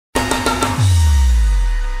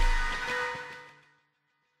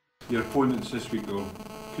Your opponents this week though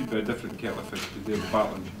could be a different kettle of fish because they're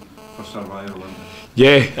battling for survival, aren't they?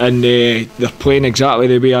 Yeah, and they're playing exactly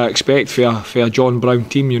the way I expect for a John Brown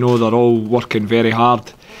team. You know, they're all working very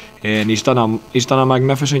hard, and he's done a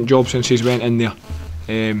magnificent job since he's went in there.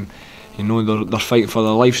 You know, they're fighting for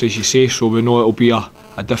their lives, as you say, so we know it'll be a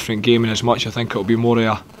different game, and as much I think it'll be more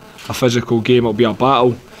of a physical game, it'll be a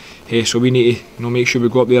battle. So we need to make sure we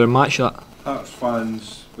go up there and match that. Hearts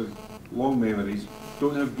fans with long memories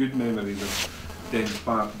don't have good memories of Dens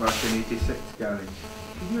Park back in '86, Gary.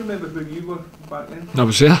 Can you remember who you were back then? I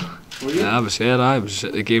was there. Were you? Yeah, I was there. I was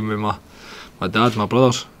at the game with my dad, my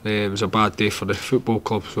brothers. It was a bad day for the football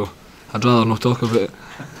club, so I'd rather not talk about it.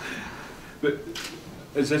 But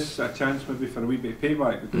is this a chance maybe for a wee bit of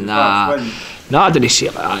payback? Nah, I didn't say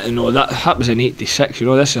it like that. You know, that was in '86. You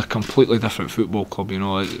know, this is a completely different football club. You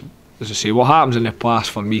know, as I say, what happens in the past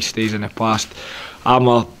for me stays in the past. I'm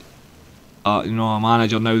a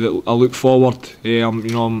manager now that I look forward.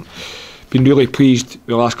 I'm been really pleased with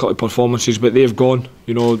the last couple of performances, but they've gone.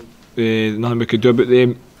 You know, nothing we could do about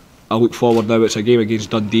them. I look forward now. It's a game against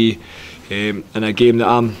Dundee, and a game that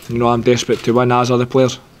I'm desperate to win, as are the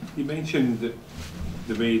players. You mentioned that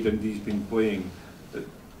the way Dundee's been playing, that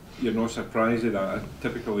you're not surprised at that.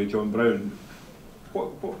 Typically John Brown.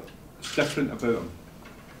 What's different about him?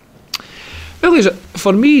 Well,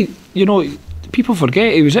 for me, you know, people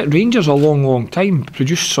forget he was at Rangers a long time,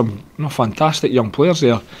 produced some fantastic young players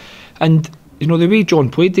there, and you know the way John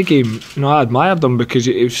played the game, you know, I admired him because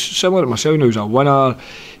he was similar to myself. He was a winner.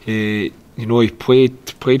 You know, he played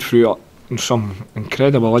through some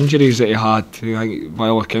incredible injuries that he had. I think by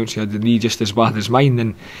all accounts he had the knee just as bad as mine,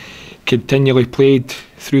 and continually played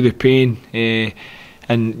through the pain,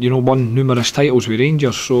 and you know, won numerous titles with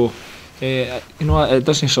Rangers. So you know, it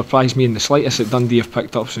doesn't surprise me in the slightest that Dundee have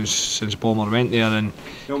picked up since Bomber went there. And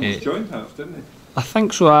he almost joined Hearts, didn't he? I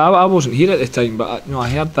think so. I wasn't here at the time, but I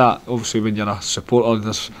heard that. Obviously, when you're a supporter,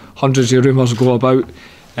 there's hundreds of rumours go about,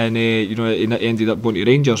 and you know, he ended up going to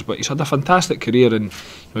Rangers. But he's had a fantastic career, and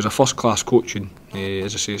he was a first-class coach. And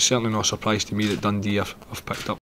as I say, it's certainly not a surprise to me that Dundee have picked up.